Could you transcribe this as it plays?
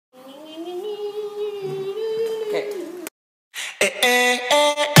Yo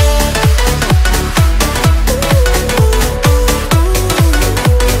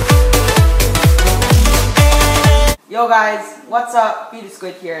guys, what's up? Be the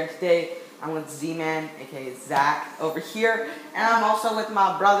Squid here, and today I'm with Z-Man, aka Zach, over here, and I'm also with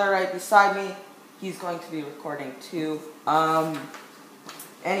my brother right beside me. He's going to be recording too.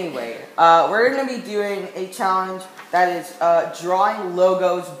 Anyway, we're going to be doing a challenge that is drawing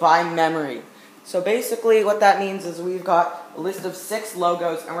logos by memory. So basically what that means is we've got a list of 6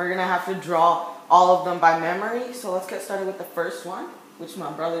 logos, and we're going to have to draw all of them by memory. So let's get started with the first one, which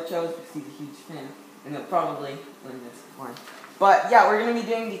my brother chose because he's a huge fan. And they'll probably win this one. But yeah, we're going to be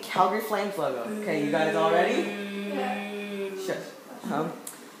doing the Calgary Flames logo. Okay, you guys all ready? Yeah. Sure.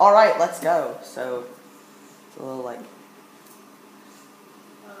 Alright, let's go. So, it's a little like...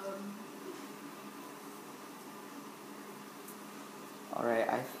 Alright,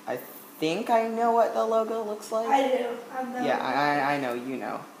 I think I know what the logo looks like. I do. Yeah, I know, you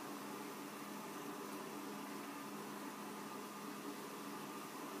know.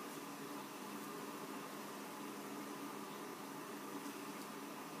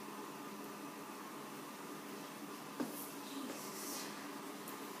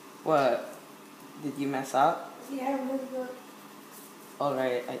 What? Did you mess up? Yeah, I remember.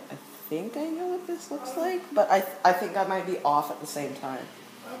 Alright, I think I know what this looks like, but I think I might be off at the same time.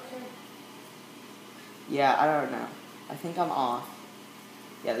 Okay. Yeah, I don't know. I think I'm off.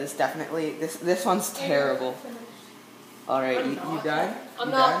 Yeah, this definitely, this one's terrible. Alright, you done?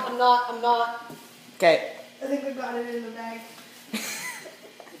 I'm not. Okay. I think I got it in the bag. I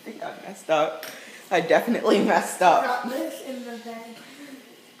think I messed up. I definitely messed up. Got this in the bag.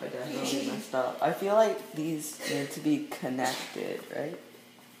 I definitely messed up. I feel like these need to be connected, right?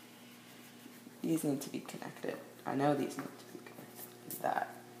 These need to be connected. I know these need to be connected. That.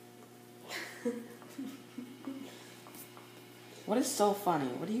 What is so funny?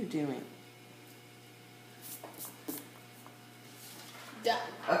 What are you doing? Done.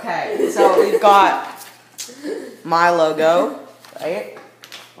 Okay, so we've got my logo, right?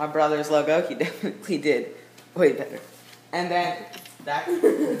 My brother's logo. He definitely did way better. And then that's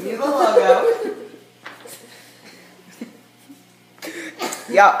the logo.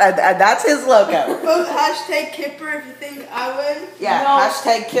 Yeah, and that's his logo. Both hashtag Kipper if you think I win. Yeah, No.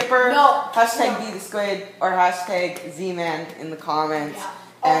 hashtag Kipper, No. hashtag No. Be the Squid, or hashtag Z-Man in the comments. Yeah.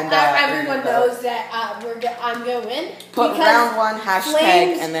 And everyone knows that I'm gonna win. Put round 1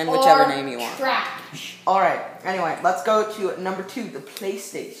 hashtag and then whichever name you want. Trash. Alright, anyway, let's go to number 2, the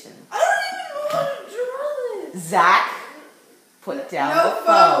PlayStation. I don't even know how to draw this. Zach, put down No the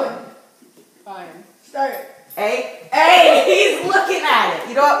phone. Fine. Start. Hey, he's looking at it.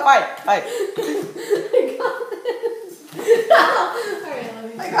 You know what? Fight.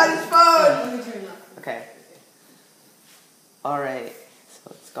 I got his phone. Let me turn it up. Okay. Alright, so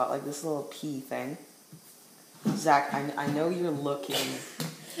it's got like this little P thing. Zach, I know you're looking.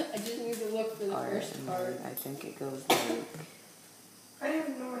 I just need to look for the first part. I think it goes like... I don't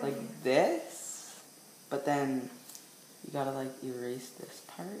even know where like this, but then you gotta like erase this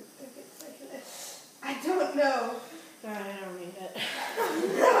part. if it's like this. I don't know. I don't read it.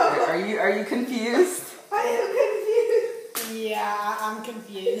 No. Are you confused? I am confused. Yeah, I'm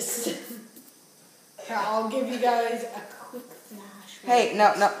confused. Here, I'll give you guys a quick flash. Hey,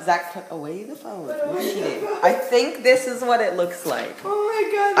 no, Zach, put away the phone. You're cheating. I think this is what it looks like. Oh my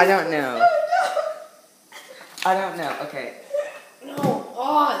god. I don't know. I don't know. Okay. No,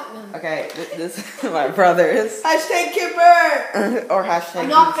 on. Okay, this is my brother's. Hashtag Kipper. Or hashtag. I'm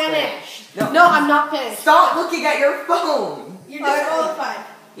not finished. No, I'm not finished. Stop looking at your phone. You're disqualified.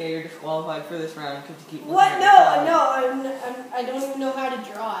 Yeah, you're disqualified for this round because you keep looking What? at No, your phone. I don't even know how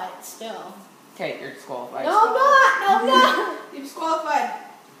to draw it still. Okay, you're disqualified. No, I'm not. You're disqualified.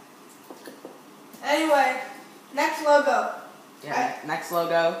 Anyway, next logo. Yeah, next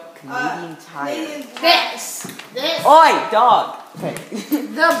logo, Canadian Tire. This. Oi, dog. Okay.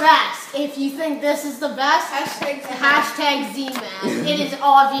 The best. If you think this is the best, hashtag Z-Man. It is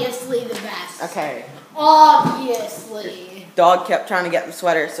obviously the best. Okay. Obviously. Dog kept trying to get the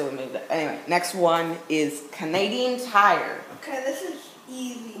sweater, so we moved it. Anyway, next one is Canadian Tire. Okay, this is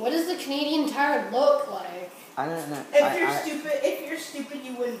easy. What does the Canadian Tire look like? I don't know. If you're stupid,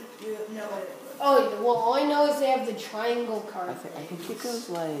 you wouldn't know what it looks like. Oh, well, all I know is they have the triangle card I think it goes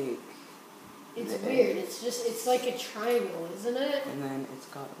like... It's weird. It's like a triangle, isn't it? And then it's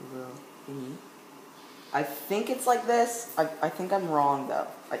got a little thingy. I think it's like this. I think I'm wrong, though.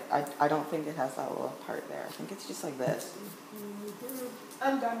 I don't think it has that little part there. I think it's just like this.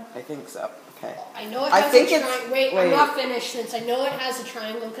 I'm done. I think so. Okay. I know it I has think a it's- triangle. Wait, wait. I'm not finished since I know it has a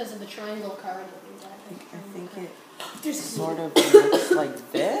triangle because of the triangle card. I think it... sort of looks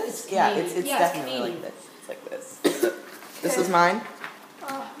like this. It's Yeah, clean. it's Yeah, it's definitely clean. like this. It's like this. So, this is mine.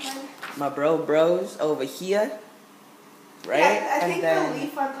 Mine. My bros over here. Right? Yeah, I and think then the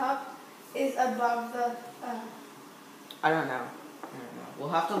leaf on top is above the. I don't know. We'll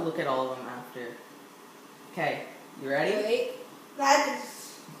have to look at all of them after. Okay, you ready? Wait. That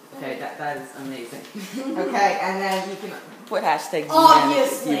is. Okay, that is amazing. Okay, and then you can put hashtags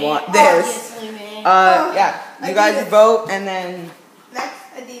Obviously. if you want this. Obviously, man. Yeah, you guys Adidas. vote and then Next,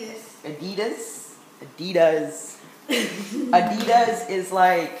 Adidas. Adidas. Adidas is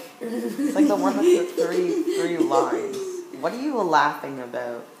like, it's like the one with the three lines. What are you laughing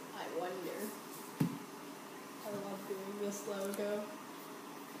about? I wonder. I love doing this logo.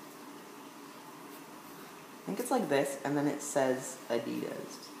 I think it's like this, and then it says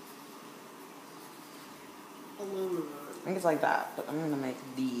Adidas. Aluminum. I think it's like that, but I'm gonna make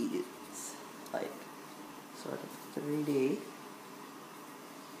these like sort of 3D.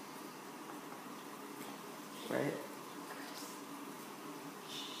 Right?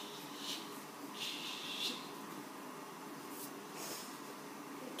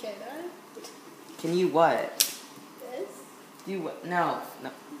 Okay, then. Can you what? This. Do what? No.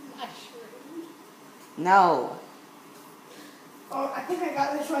 Mushroom. No. Oh, I think I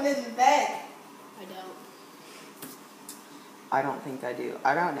got this one in the bag. I don't. I don't think I do.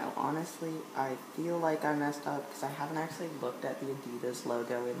 I don't know. Honestly, I feel like I messed up because I haven't actually looked at the Adidas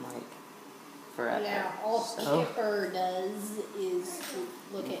logo in like forever. Yeah, all So- Kipper does is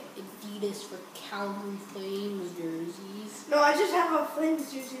look at Adidas for Calgary Flames jerseys. No, I just have a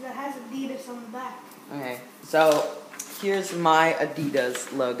Flames jersey that has Adidas on the back. Okay, so here's my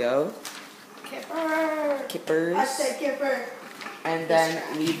Adidas logo. Kipper. Kippers. I said Kipper. And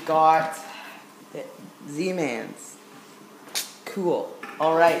then we've got the Z-Mans. Cool.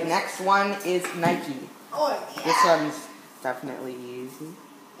 All right, next one is Nike. Oh, This yeah. one's definitely easy.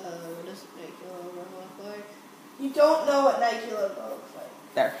 What does Nike logo look like? You don't know what Nike logo looks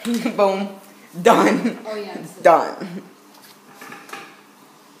like. There. Boom. Done. Oh yeah, it's Done.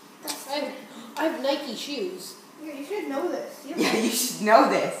 I have Nike shoes. Yeah, you should know this. Yeah, you should know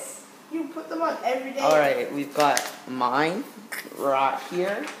this. You put them on every day. All right, we've got mine right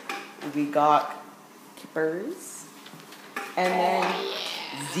here. We got Kippers. And then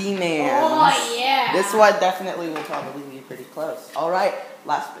Z-Mans. Oh yeah. This one definitely will probably be pretty close. All right,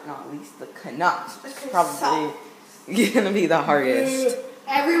 last but not least, the Canucks. This is probably gonna be the hardest.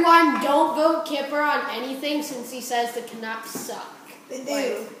 Everyone, don't vote Kipper on anything since he says the Canucks suck. They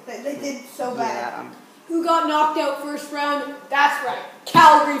do. They did so bad. Yeah, Who got knocked out first round? That's right,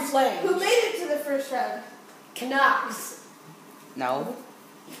 Calgary Flames. Who made it to the first round? Canucks. no.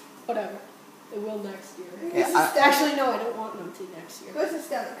 Whatever. They will next year. Yeah, Actually, no, I don't want them to next year. Who's the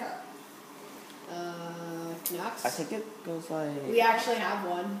Stanley Cup? Canucks. I think it goes like. We actually have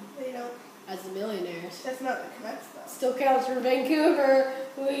one You know, as the Millionaires. that's not the Canucks though. Still counts for Vancouver.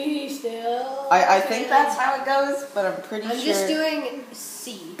 We still. I think that's how it goes, but I'm pretty I'm sure. just doing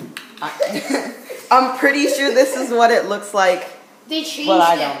C. I'm pretty sure this is what it looks like. They changed Well,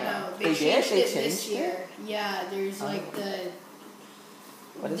 I it don't though. know. They They did? changed They it this changed it? year. Yeah, there's like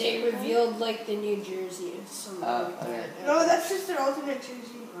What is they it? revealed like the New Jersey or something like okay. that. No, that's just an alternate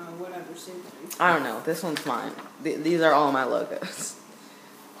jersey. Whatever, same thing. I don't know. This one's mine. These are all my logos.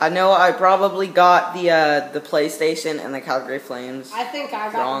 I know I probably got the PlayStation and the Calgary Flames. I think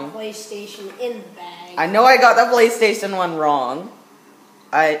I got Wrong. the PlayStation in the bag. I know I got the PlayStation one wrong.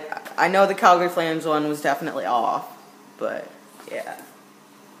 I know the Calgary Flames one was definitely off, but yeah.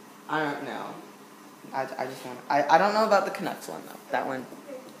 I don't know. I just want. I don't know about the Canucks one though. That one,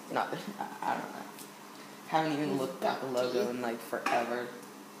 not. I don't know. Haven't even looked at the logo in like forever.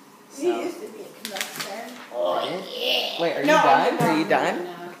 He So. used to be a Canucks fan. Oh yeah. Wait, are you No, done? I'm Are you not done?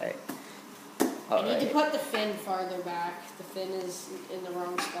 now. Okay. I need to Alright. put the fin farther back. The fin is in the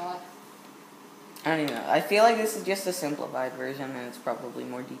wrong spot. I don't even know. I feel like this is just a simplified version and it's probably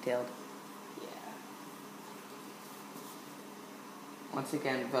more detailed. Yeah. Once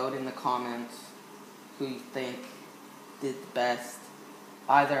again, vote in the comments who you think did the best.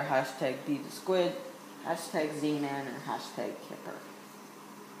 Either hashtag #BeTheSquid, hashtag Z-Man, or hashtag Kipper.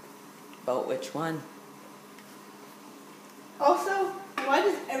 Vote which one. Also, why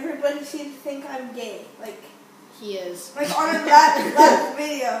does everybody seem to think I'm gay? Like He is. on a last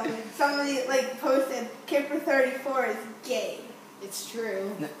video, somebody like posted Kipper 34 is gay. It's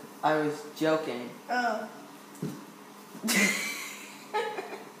true. No, I was joking. Oh.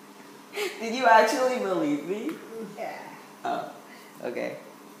 Did you actually believe me? Yeah. Oh, okay.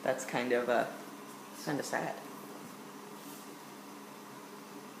 That's kind of sad.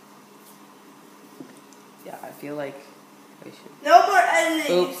 Yeah, I feel like we should. No more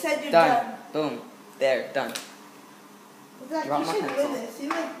editing. Boop, You said you're done. done. Boom. There, done. Zach, Drop you my should pencil. win this. You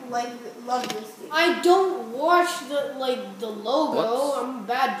love this game. I don't watch the logo. Whoops. I'm a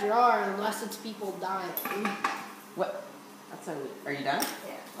bad drawer unless it's people dying. What? That's how. Are you done?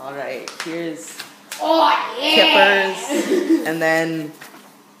 Yeah. All right. Here's Oh yeah! Kippers, and then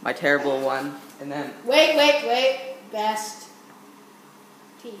my terrible one, and then Wait. Best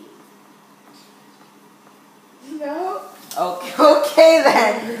team. No. okay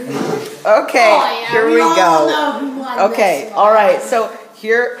then. Okay, Oh, yeah, here we all go. know who won Okay, this one. all right. So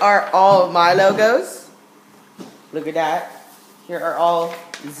here are all of my logos. Look at that. Here are all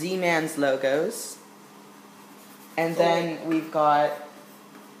Z-Man's logos, and then we've got.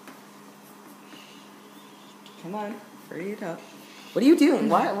 Come on, hurry it up. What are you doing?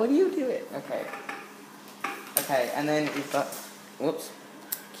 What are you doing? Okay. Okay, and then we've got, whoops,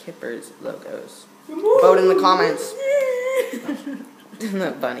 Kippers logos. Vote in the comments.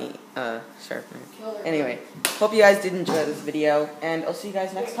 The bunny sharpener. Anyway, hope you guys did enjoy this video, and I'll see you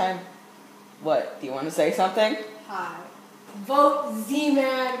guys next time. What? Do you want to say something? Hi. Vote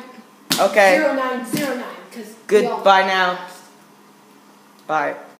Z-Man Okay. 0909 because Goodbye now. Bye.